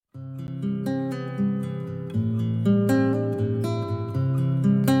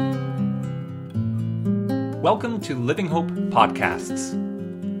Welcome to Living Hope Podcasts.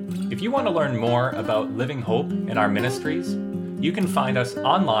 If you want to learn more about Living Hope and our ministries, you can find us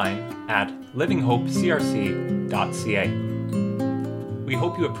online at livinghopecrc.ca. We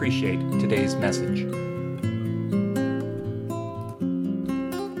hope you appreciate today's message.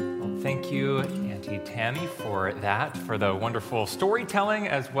 Well, thank you, Auntie Tammy, for that, for the wonderful storytelling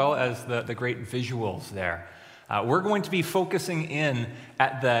as well as the great visuals there. We're going to be focusing in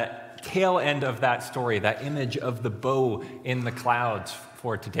at the tail end of that story, that image of the bow in the clouds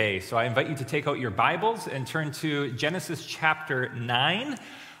for today. So I invite you to take out your Bibles and turn to Genesis chapter 9.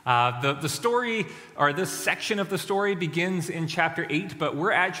 The story, or this section of the story, begins in chapter 8, but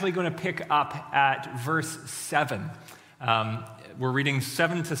we're actually going to pick up at verse 7. We're reading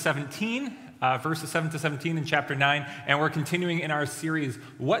 7 to 17, verses 7 to 17 in chapter 9, and we're continuing in our series,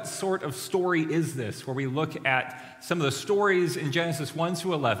 What Sort of Story Is This?, where we look at some of the stories in Genesis 1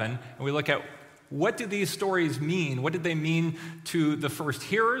 to 11, and we look at what do these stories mean? What did they mean to the first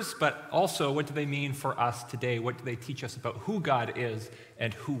hearers, but also what do they mean for us today? What do they teach us about who God is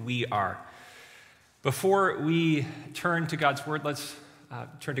and who we are? Before we turn to God's word, let's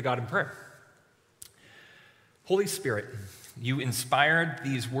turn to God in prayer. Holy Spirit, you inspired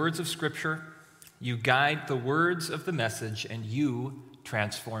these words of Scripture, you guide the words of the message, and you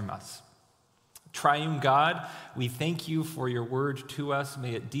transform us. Triune God, we thank you for your word to us.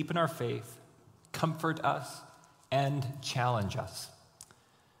 May it deepen our faith, comfort us, and challenge us,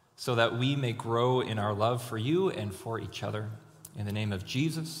 so that we may grow in our love for you and for each other. In the name of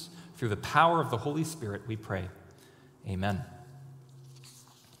Jesus, through the power of the Holy Spirit, we pray. Amen.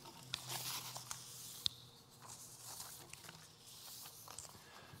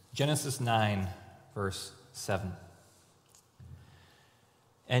 Genesis 9, verse 7.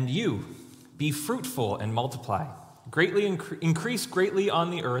 And you, be fruitful and multiply, greatly increase greatly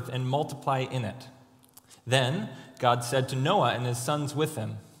on the earth and multiply in it. Then God said to Noah and his sons with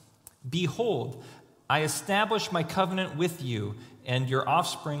him, Behold, I establish my covenant with you and your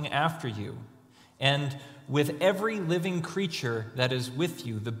offspring after you, and with every living creature that is with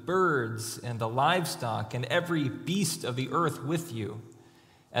you, the birds and the livestock and every beast of the earth with you,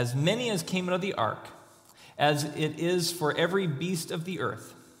 as many as came out of the ark, as it is for every beast of the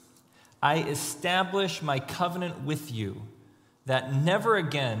earth. I establish my covenant with you, that never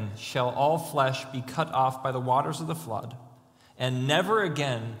again shall all flesh be cut off by the waters of the flood, and never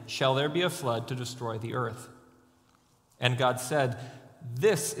again shall there be a flood to destroy the earth. And God said,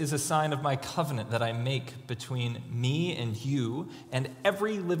 This is a sign of my covenant that I make between me and you and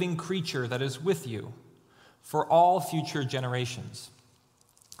every living creature that is with you for all future generations.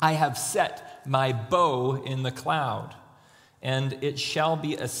 I have set my bow in the cloud, and it shall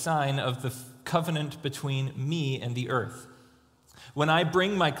be a sign of the covenant between me and the earth. When I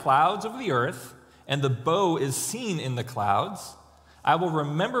bring my clouds over the earth, and the bow is seen in the clouds, I will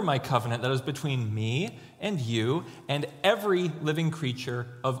remember my covenant that is between me and you and every living creature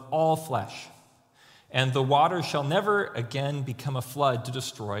of all flesh. And the water shall never again become a flood to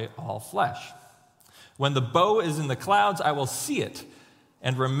destroy all flesh. When the bow is in the clouds, I will see it,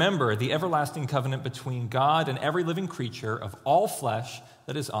 and remember the everlasting covenant between God and every living creature of all flesh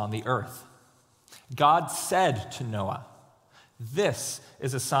that is on the earth. God said to Noah, This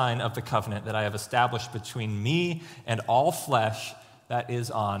is a sign of the covenant that I have established between me and all flesh that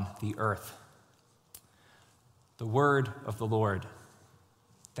is on the earth. The word of the Lord.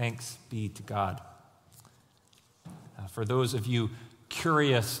 Thanks be to God. For those of you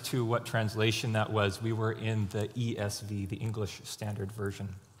curious to what translation that was, we were in the ESV, the English Standard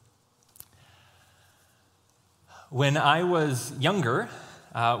Version. When I was younger,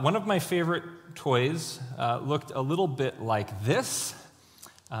 one of my favorite toys looked a little bit like this.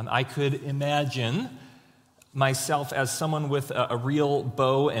 I could imagine myself as someone with a real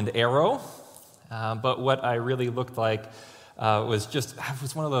bow and arrow, but what I really looked like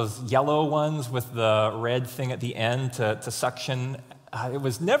was one of those yellow ones with the red thing at the end to suction.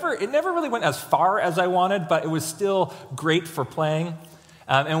 It never really went as far as I wanted, but it was still great for playing.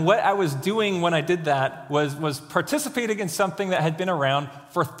 And what I was doing when I did that was participating in something that had been around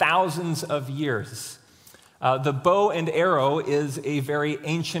for thousands of years. The bow and arrow is a very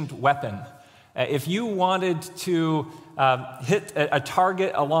ancient weapon. If you wanted to hit a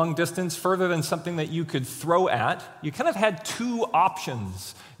target a long distance further than something that you could throw at, you kind of had two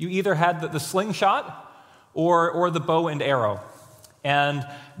options. You either had the slingshot or the bow and arrow. And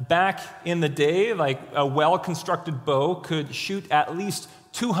back in the day, like a well-constructed bow could shoot at least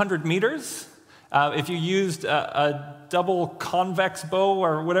 200 meters, If you used a double convex bow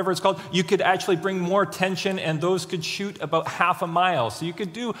or whatever it's called, you could actually bring more tension, and those could shoot about half a mile. So you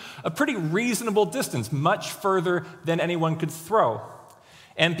could do a pretty reasonable distance, much further than anyone could throw.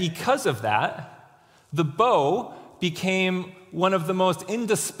 And because of that, the bow became one of the most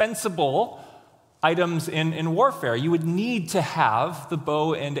indispensable items in warfare. You would need to have the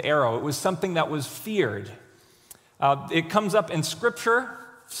bow and arrow. It was something that was feared. It comes up in Scripture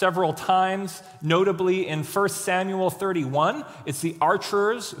several times, notably in 1 Samuel 31. It's the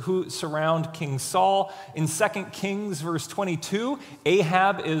archers who surround King Saul. In 2 Kings, verse 22,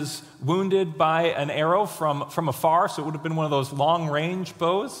 Ahab is wounded by an arrow from afar, so it would have been one of those long-range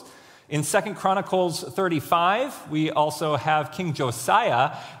bows. In 2 Chronicles 35, we also have King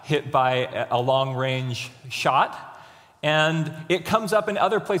Josiah hit by a long-range shot. And it comes up in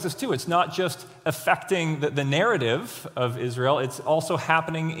other places too. It's not just affecting the narrative of Israel, it's also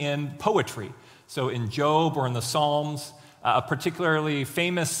happening in poetry. So in Job or in the Psalms, a particularly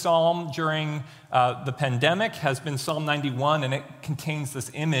famous psalm during the pandemic has been Psalm 91, and it contains this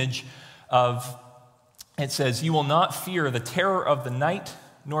image of, it says, "You will not fear the terror of the night,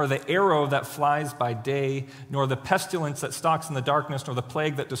 nor the arrow that flies by day, nor the pestilence that stalks in the darkness, nor the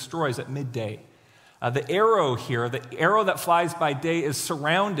plague that destroys at midday." The arrow here, the arrow that flies by day, is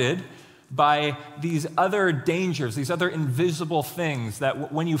surrounded by these other dangers, these other invisible things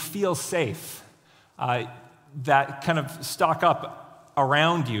that when you feel safe, that kind of stalk up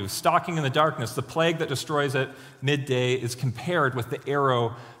around you, stalking in the darkness. The plague that destroys at midday is compared with the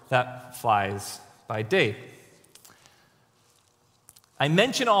arrow that flies by day. I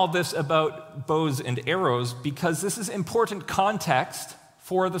mention all this about bows and arrows because this is important context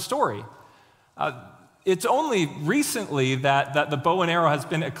for the story. It's only recently that the bow and arrow has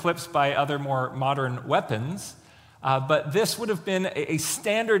been eclipsed by other more modern weapons, but this would have been a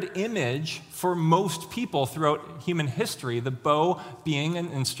standard image for most people throughout human history, the bow being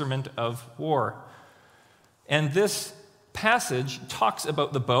an instrument of war. And this passage talks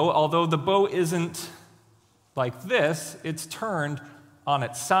about the bow, although the bow isn't like this, it's turned on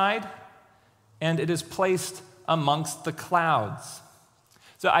its side, and it is placed amongst the clouds.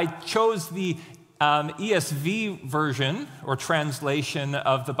 So I chose the ESV version or translation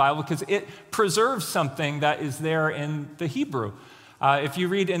of the Bible because it preserves something that is there in the Hebrew. If you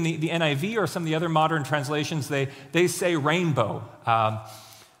read in the NIV or some of the other modern translations, they say rainbow,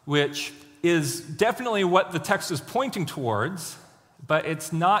 which is definitely what the text is pointing towards, but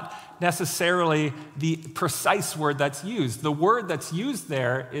it's not necessarily the precise word that's used. The word that's used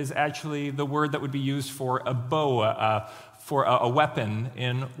there is actually the word that would be used for a bow, for a weapon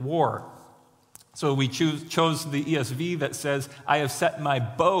in war. So we chose the ESV that says, "I have set my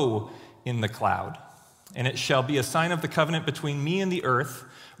bow in the cloud, and it shall be a sign of the covenant between me and the earth.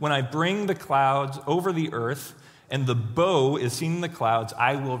 When I bring the clouds over the earth, and the bow is seen in the clouds,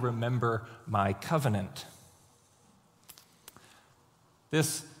 I will remember my covenant."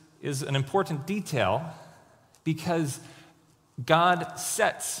 This is an important detail because God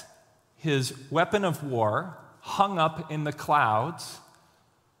sets his weapon of war hung up in the clouds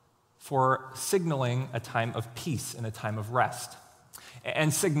for signaling a time of peace and a time of rest.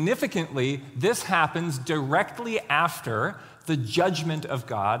 And significantly, this happens directly after the judgment of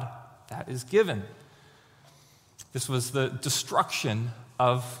God that is given. This was the destruction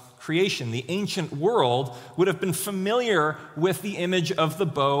of creation. The ancient world would have been familiar with the image of the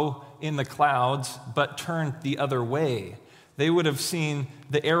bow in the clouds, but turned the other way. They would have seen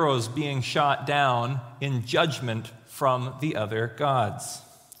the arrows being shot down in judgment from the other gods.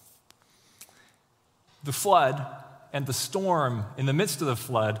 The flood and the storm in the midst of the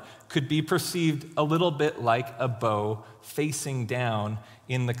flood could be perceived a little bit like a bow facing down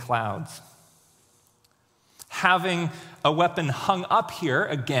in the clouds. Having a weapon hung up here,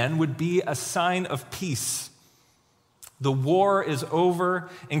 again, would be a sign of peace. The war is over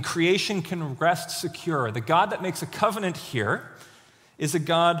and creation can rest secure. The God that makes a covenant here is a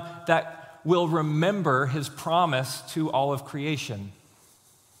God that will remember his promise to all of creation.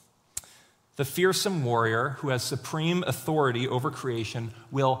 The fearsome warrior who has supreme authority over creation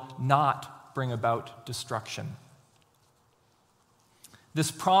will not bring about destruction.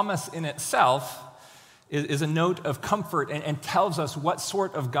 This promise in itself is a note of comfort and tells us what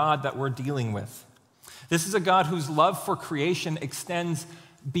sort of God that we're dealing with. This is a God whose love for creation extends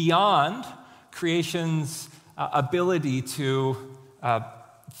beyond creation's ability to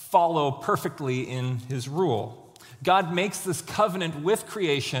follow perfectly in his rule. God makes this covenant with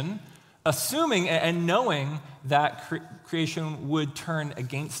creation, assuming and knowing that creation would turn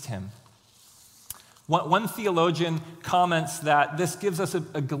against him. One theologian comments that this gives us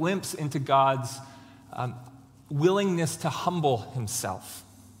a glimpse into God's willingness to humble himself.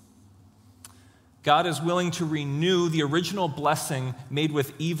 God is willing to renew the original blessing made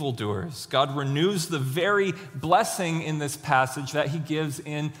with evildoers. God renews the very blessing in this passage that he gives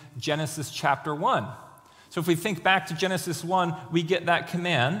in Genesis chapter 1. So if we think back to Genesis 1, we get that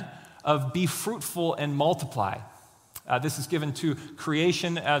command of be fruitful and multiply. This is given to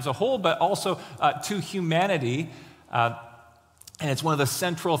creation as a whole, but also to humanity. And it's one of the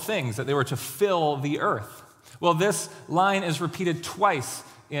central things, that they were to fill the earth. Well, this line is repeated twice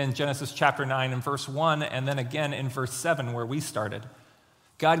in Genesis chapter 9 and verse 1, and then again in verse 7 where we started.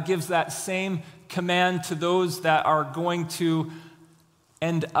 God gives that same command to those that are going to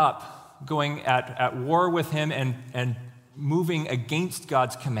end up going at war with him and moving against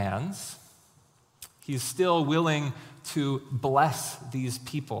God's commands. He's still willing to bless these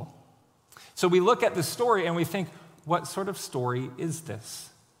people. So we look at the story and we think, what sort of story is this?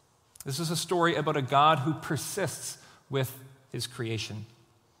 This is a story about a God who persists with his creation.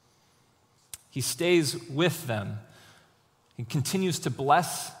 He stays with them. He continues to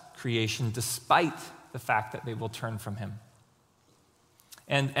bless creation despite the fact that they will turn from him.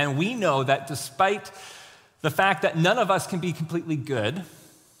 And we know that despite the fact that none of us can be completely good,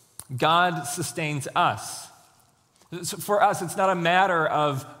 God sustains us. So for us, it's not a matter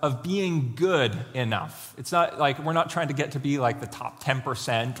of being good enough. It's not like we're not trying to get to be like the top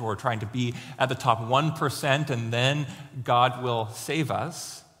 10% or trying to be at the top 1% and then God will save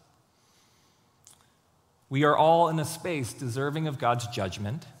us. We are all in a space deserving of God's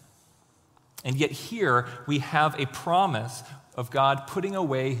judgment. And yet here we have a promise of God putting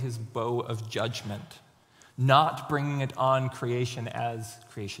away his bow of judgment, not bringing it on creation as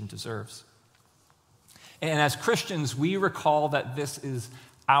creation deserves. And as Christians, we recall that this is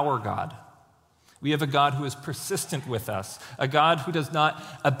our God. We have a God who is persistent with us, a God who does not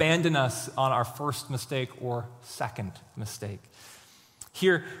abandon us on our first mistake or second mistake.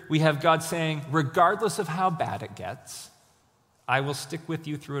 Here we have God saying, regardless of how bad it gets, I will stick with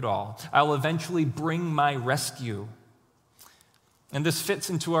you through it all. I will eventually bring my rescue. And this fits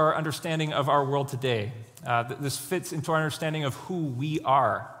into our understanding of our world today. This fits into our understanding of who we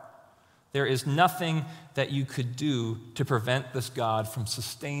are. There is nothing that you could do to prevent this God from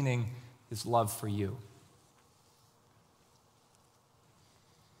sustaining his love for you.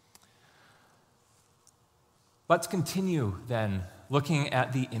 Let's continue then looking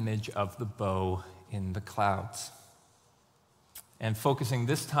at the image of the bow in the clouds and focusing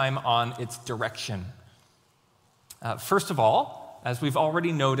this time on its direction. First of all, as we've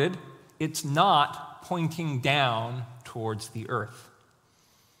already noted, it's not pointing down towards the earth.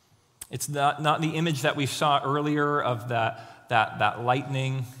 It's not the image that we saw earlier of that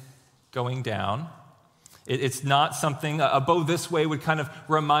lightning going down. It's not something, a bow this way would kind of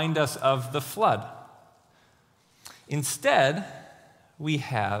remind us of the flood. Instead, we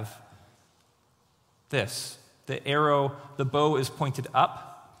have this. The arrow, the bow is pointed up.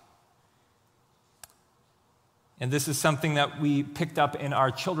 And this is something that we picked up in our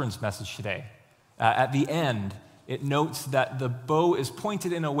children's message today. At the end, it notes that the bow is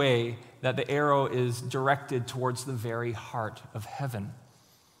pointed in a way that the arrow is directed towards the very heart of heaven.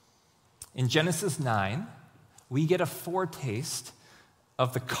 In Genesis 9, we get a foretaste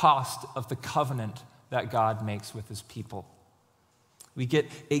of the cost of the covenant that God makes with his people. We get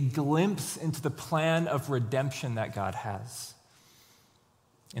a glimpse into the plan of redemption that God has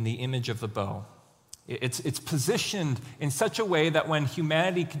in the image of the bow. It's positioned in such a way that when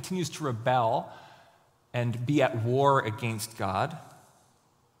humanity continues to rebel and be at war against God,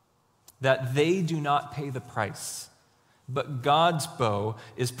 that they do not pay the price, but God's bow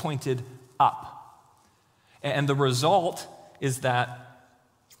is pointed up. And the result is that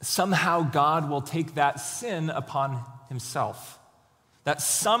somehow God will take that sin upon himself. That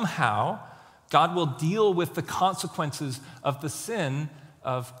somehow God will deal with the consequences of the sin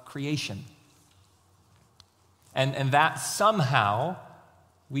of creation. And that somehow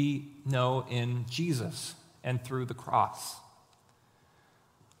we know in Jesus and through the cross.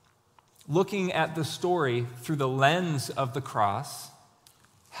 Looking at the story through the lens of the cross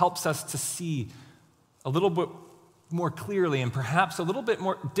helps us to see a little bit more clearly and perhaps a little bit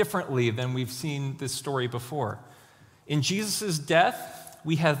more differently than we've seen this story before. In Jesus' death,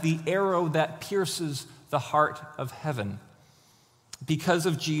 we have the arrow that pierces the heart of heaven. Because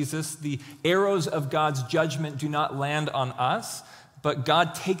of Jesus, the arrows of God's judgment do not land on us, but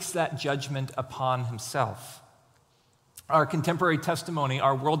God takes that judgment upon himself. Our contemporary testimony,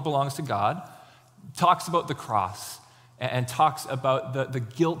 Our World Belongs to God, talks about the cross and talks about the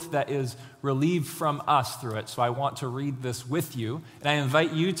guilt that is relieved from us through it. So I want to read this with you, and I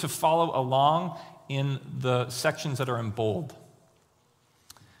invite you to follow along in the sections that are in bold.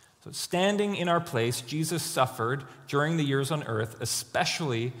 So standing in our place, Jesus suffered during the years on earth,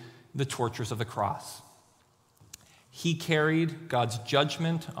 especially the tortures of the cross. He carried God's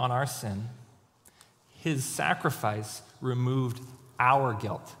judgment on our sin. His sacrifice removed our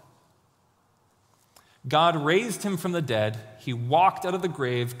guilt. God raised him from the dead. He walked out of the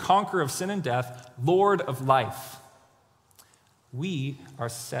grave, conqueror of sin and death, Lord of life. We are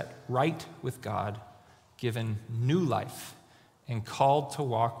set right with God, given new life, and called to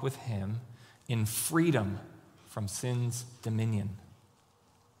walk with him in freedom from sin's dominion.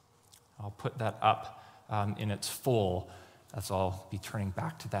 I'll put that up in its full, as I'll be turning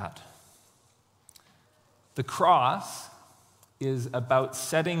back to that. The cross is about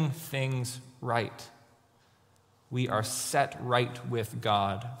setting things right. We are set right with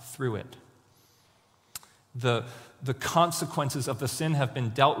God through it. The consequences of the sin have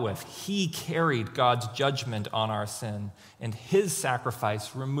been dealt with. He carried God's judgment on our sin, and his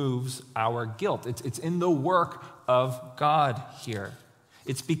sacrifice removes our guilt. It's in the work of God here.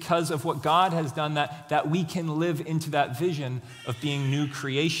 It's because of what God has done that we can live into that vision of being new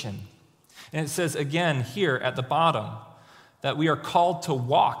creation. And it says again here at the bottom that we are called to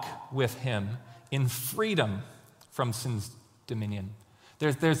walk with him in freedom from sin's dominion.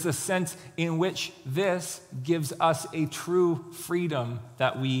 There's a sense in which this gives us a true freedom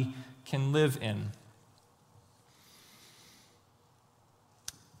that we can live in.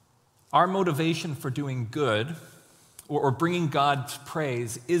 Our motivation for doing good or bringing God's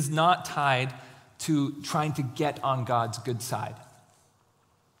praise is not tied to trying to get on God's good side.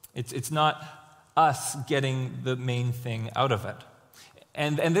 It's not us getting the main thing out of it.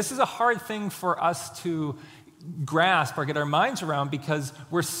 And this is a hard thing for us to grasp or get our minds around because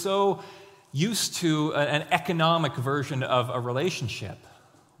we're so used to an economic version of a relationship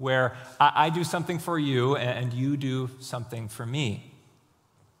where I do something for you and you do something for me.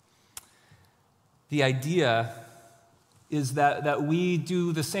 The idea is that we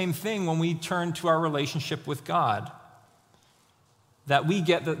do the same thing when we turn to our relationship with God. That we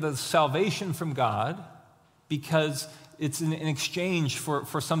get the salvation from God because it's in exchange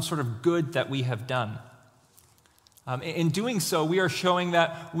for some sort of good that we have done. In doing so, we are showing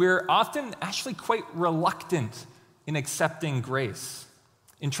that we're often actually quite reluctant in accepting grace,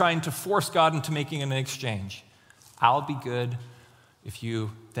 in trying to force God into making an exchange. I'll be good if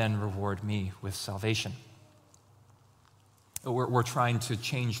you then reward me with salvation. We're trying to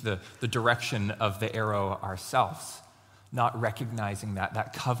change the direction of the arrow ourselves, not recognizing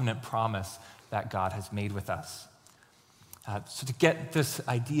that covenant promise that God has made with us. So to get this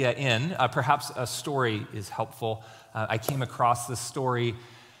idea in, perhaps a story is helpful. I came across this story.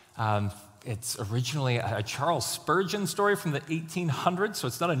 It's originally a Charles Spurgeon story from the 1800s, so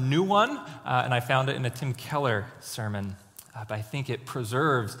it's not a new one, and I found it in a Tim Keller sermon. But I think it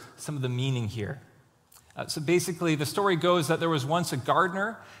preserves some of the meaning here. So basically, the story goes that there was once a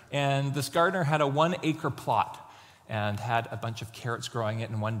gardener, and this gardener had a 1-acre plot and had a bunch of carrots growing it,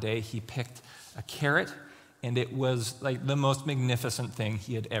 and one day he picked a carrot, and it was like the most magnificent thing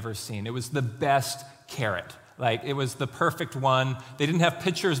he had ever seen. It was the best carrot. Like, it was the perfect one. They didn't have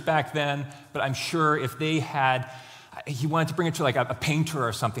pictures back then, but I'm sure if they had, he wanted to bring it to like a painter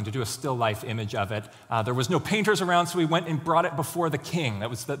or something to do a still life image of it. There was no painters around, so he went and brought it before the king. That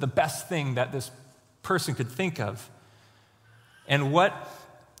was the best thing that this person could think of. And what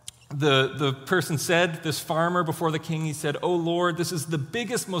the person said, this farmer before the king, he said, "Oh Lord, this is the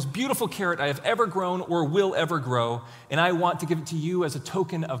biggest, most beautiful carrot I have ever grown or will ever grow, and I want to give it to you as a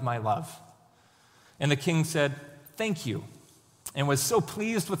token of my love." And the king said, "Thank you," and was so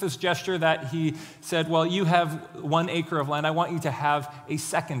pleased with this gesture that he said, "Well, you have 1 acre of land. I want you to have a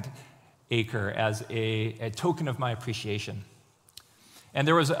 2nd acre as a token of my appreciation." And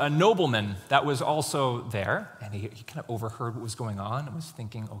there was a nobleman that was also there, and he kind of overheard what was going on and was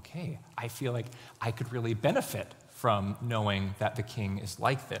thinking, okay, I feel like I could really benefit from knowing that the king is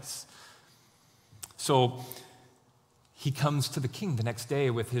like this. So he comes to the king the next day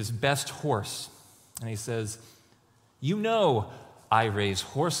with his best horse, and he says, "You know I raise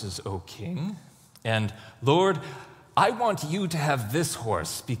horses, O king, and Lord, I want you to have this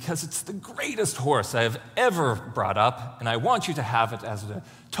horse because it's the greatest horse I have ever brought up, and I want you to have it as a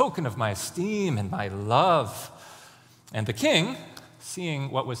token of my esteem and my love." And the king,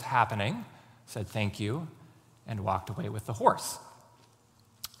 seeing what was happening, said thank you and walked away with the horse.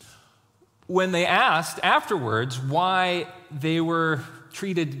 When they asked afterwards why they were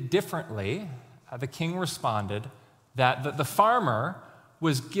treated differently, the king responded that the farmer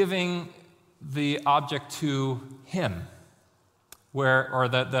was giving the object to him,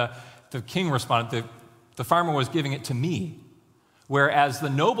 the the king responded, the farmer was giving it to me, whereas the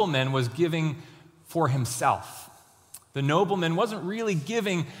nobleman was giving for himself. The nobleman wasn't really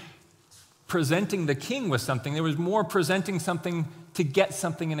presenting the king with something. There was more presenting something to get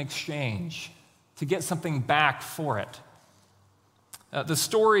something in exchange, to get something back for it. The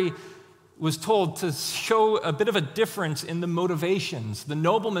story was told to show a bit of a difference in the motivations. The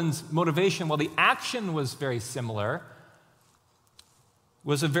nobleman's motivation, while the action was very similar,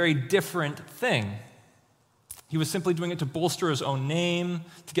 was a very different thing. He was simply doing it to bolster his own name,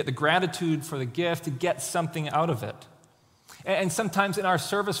 to get the gratitude for the gift, to get something out of it. And sometimes in our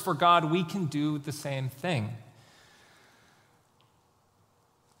service for God, we can do the same thing.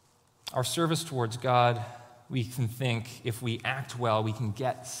 Our service towards God, we can think if we act well, we can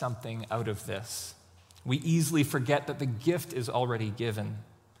get something out of this. We easily forget that the gift is already given,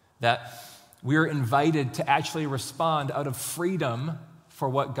 that we're invited to actually respond out of freedom for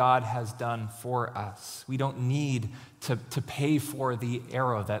what God has done for us. We don't need to pay for the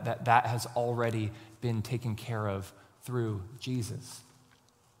arrow, that has already been taken care of through Jesus.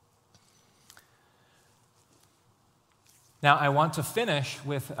 Now, I want to finish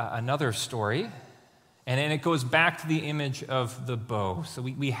with another story, and it goes back to the image of the bow. So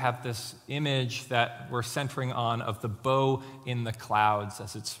we have this image that we're centering on of the bow in the clouds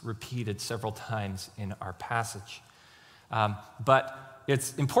as it's repeated several times in our passage. But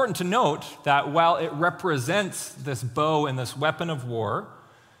it's important to note that while it represents this bow and this weapon of war,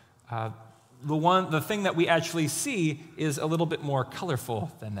 the thing that we actually see is a little bit more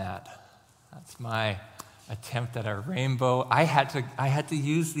colorful than that. That's my attempt at a rainbow. I had to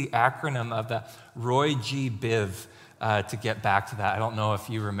use the acronym of the Roy G. Biv to get back to that. I don't know if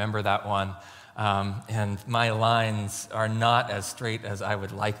you remember that one. And my lines are not as straight as I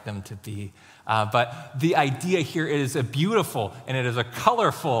would like them to be. But the idea here is a beautiful and it is a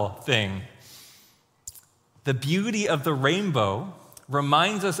colorful thing. The beauty of the rainbow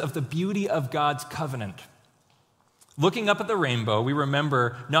reminds us of the beauty of God's covenant. Looking up at the rainbow, we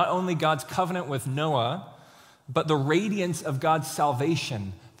remember not only God's covenant with Noah, but the radiance of God's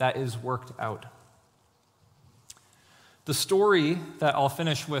salvation that is worked out. The story that I'll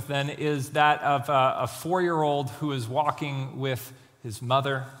finish with then is that of a 4-year-old who is walking with his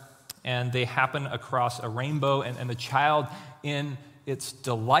mother, and they happen across a rainbow, and the child, in its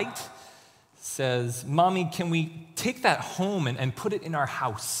delight, says, "Mommy, can we take that home and put it in our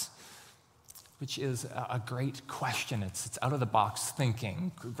house?" Which is a great question. It's out-of-the-box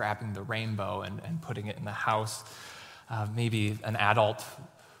thinking, grabbing the rainbow and putting it in the house. Maybe an adult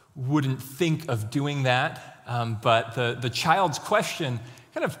wouldn't think of doing that, but the child's question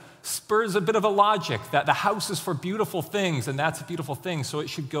kind of spurs a bit of a logic that the house is for beautiful things, and that's a beautiful thing, so it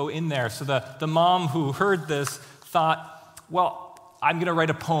should go in there. So the mom who heard this thought, well, I'm going to write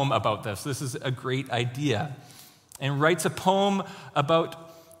a poem about this. This is a great idea. And writes a poem about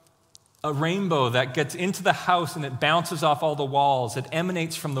a rainbow that gets into the house and it bounces off all the walls. It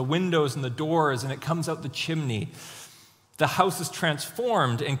emanates from the windows and the doors, and it comes out the chimney. The house is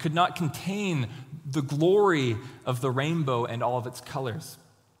transformed and could not contain the glory of the rainbow and all of its colors.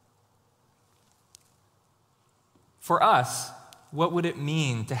 For us, what would it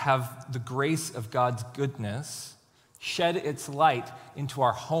mean to have the grace of God's goodness shed its light into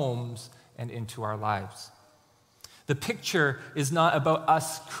our homes and into our lives? The picture is not about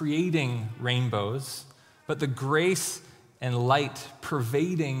us creating rainbows, but the grace and light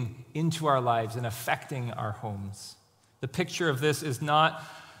pervading into our lives and affecting our homes. The picture of this is not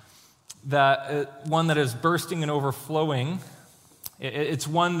one that is bursting and overflowing. It's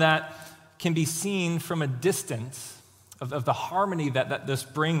one that can be seen from a distance of the harmony that this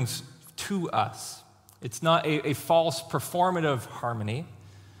brings to us. It's not a false performative harmony,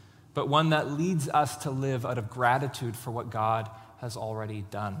 but one that leads us to live out of gratitude for what God has already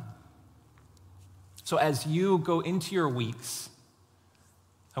done. So as you go into your weeks,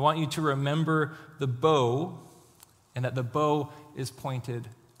 I want you to remember the bow, and that the bow is pointed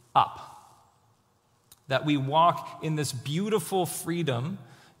up. That we walk in this beautiful freedom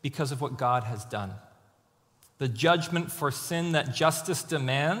because of what God has done. The judgment for sin that justice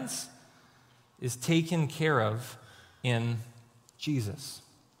demands is taken care of in Jesus.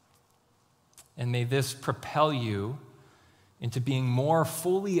 And may this propel you into being more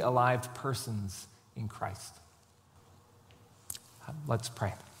fully alive persons in Christ. Let's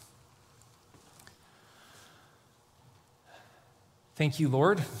pray. Thank you,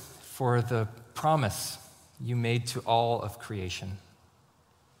 Lord, for the promise you made to all of creation.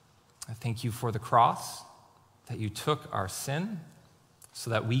 I thank you for the cross, that you took our sin so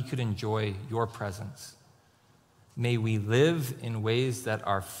that we could enjoy your presence. May we live in ways that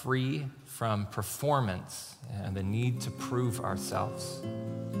are free from performance and the need to prove ourselves,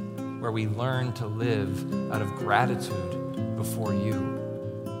 where we learn to live out of gratitude before you.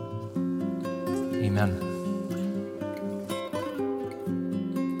 Amen.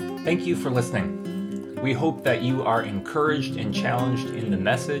 Thank you for listening. We hope that you are encouraged and challenged in the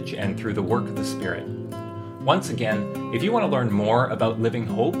message and through the work of the Spirit. Once again, if you want to learn more about Living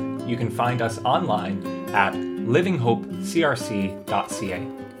Hope, you can find us online at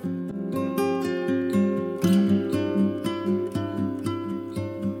livinghopecrc.ca.